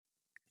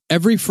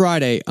Every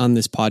Friday on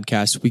this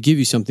podcast, we give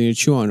you something to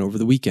chew on over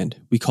the weekend.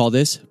 We call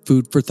this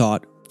Food for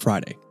Thought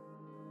Friday.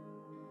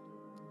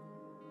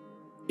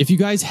 If you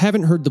guys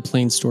haven't heard the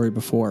plane story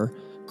before,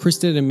 Chris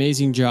did an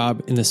amazing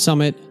job in the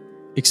summit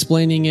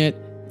explaining it,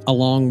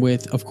 along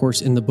with, of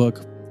course, in the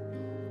book,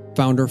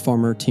 Founder,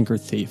 Farmer, Tinker,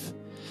 Thief.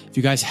 If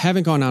you guys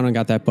haven't gone out and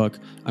got that book,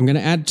 I'm going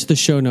to add it to the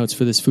show notes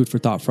for this Food for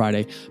Thought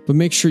Friday, but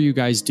make sure you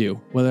guys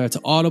do, whether that's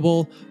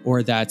Audible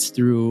or that's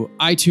through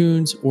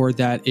iTunes or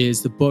that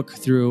is the book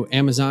through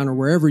Amazon or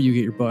wherever you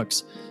get your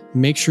books.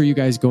 Make sure you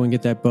guys go and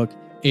get that book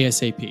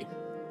ASAP.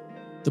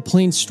 The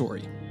plane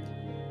story.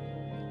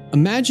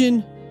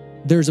 Imagine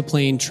there's a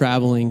plane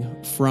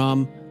traveling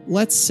from,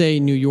 let's say,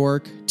 New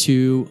York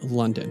to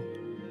London.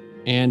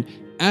 And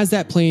as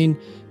that plane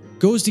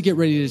goes to get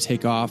ready to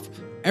take off,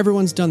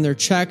 everyone's done their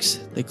checks,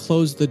 they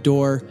close the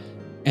door,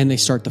 and they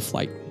start the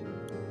flight.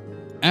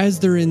 As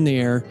they're in the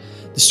air,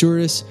 the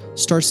stewardess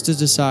starts to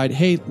decide,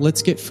 hey,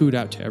 let's get food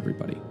out to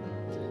everybody.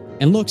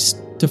 And looks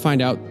to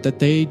find out that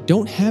they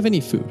don't have any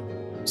food.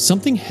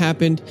 Something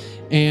happened,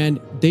 and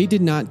they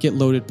did not get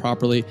loaded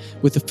properly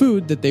with the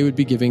food that they would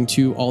be giving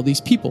to all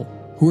these people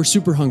who are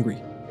super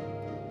hungry.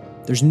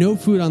 There's no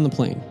food on the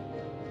plane,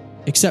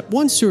 except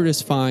one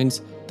stewardess finds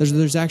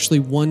there's actually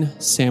one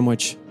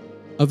sandwich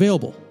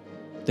available.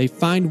 They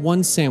find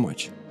one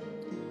sandwich.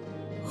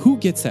 Who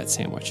gets that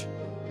sandwich?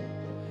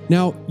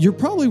 Now, you're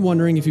probably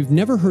wondering, if you've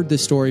never heard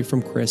this story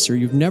from Chris or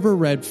you've never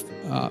read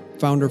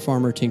Founder,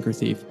 Farmer, Tinker,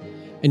 Thief,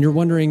 and you're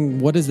wondering,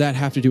 what does that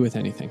have to do with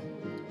anything?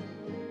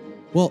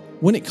 Well,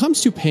 when it comes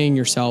to paying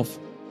yourself,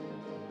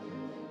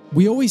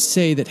 we always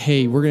say that,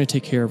 hey, we're going to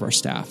take care of our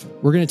staff.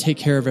 We're going to take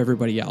care of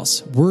everybody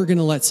else. We're going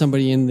to let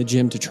somebody in the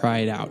gym to try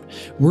it out.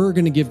 We're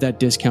going to give that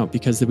discount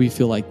because we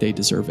feel like they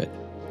deserve it.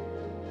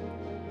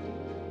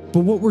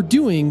 But what we're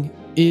doing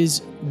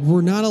is we're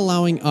not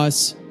allowing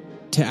us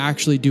to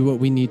actually do what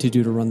we need to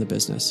do to run the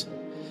business.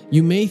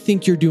 You may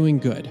think you're doing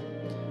good,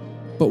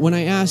 but when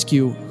I ask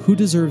you who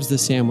deserves the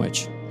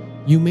sandwich,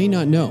 you may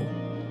not know.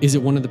 Is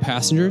it one of the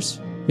passengers,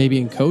 maybe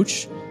in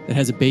coach, that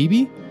has a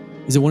baby?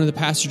 Is it one of the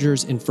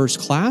passengers in first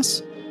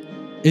class?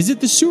 Is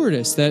it the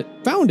stewardess that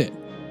found it?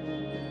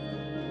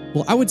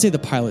 Well, I would say the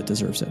pilot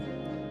deserves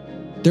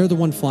it. They're the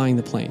one flying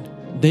the plane.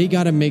 They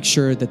got to make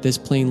sure that this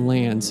plane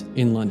lands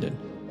in London.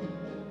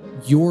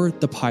 You're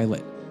the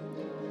pilot.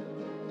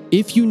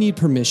 If you need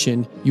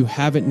permission, you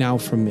have it now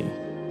from me.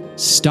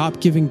 Stop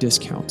giving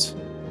discounts.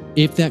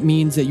 If that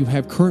means that you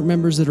have current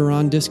members that are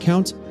on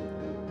discounts,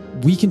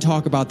 we can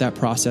talk about that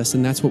process,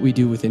 and that's what we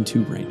do within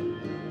Two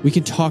Brain. We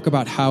can talk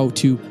about how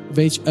to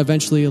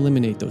eventually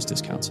eliminate those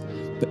discounts.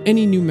 But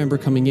any new member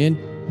coming in,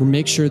 we'll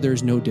make sure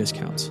there's no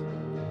discounts.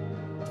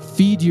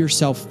 Feed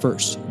yourself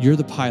first. You're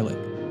the pilot.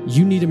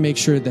 You need to make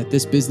sure that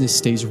this business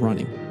stays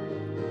running.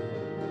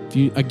 If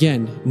you,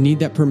 again, need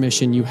that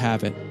permission, you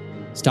have it.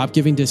 Stop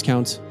giving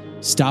discounts.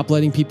 Stop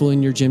letting people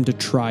in your gym to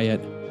try it.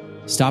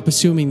 Stop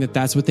assuming that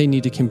that's what they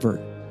need to convert.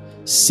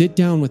 Sit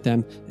down with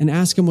them and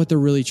ask them what they're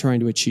really trying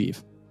to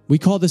achieve. We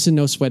call this a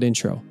no sweat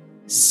intro.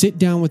 Sit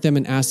down with them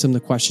and ask them the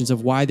questions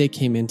of why they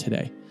came in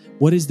today.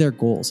 What is their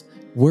goals?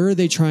 Where are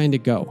they trying to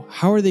go?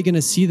 How are they going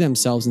to see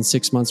themselves in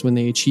 6 months when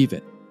they achieve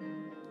it?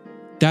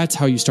 That's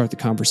how you start the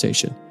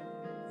conversation.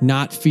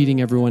 Not feeding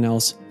everyone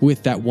else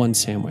with that one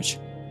sandwich.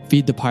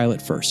 Feed the pilot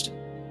first.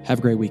 Have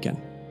a great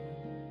weekend.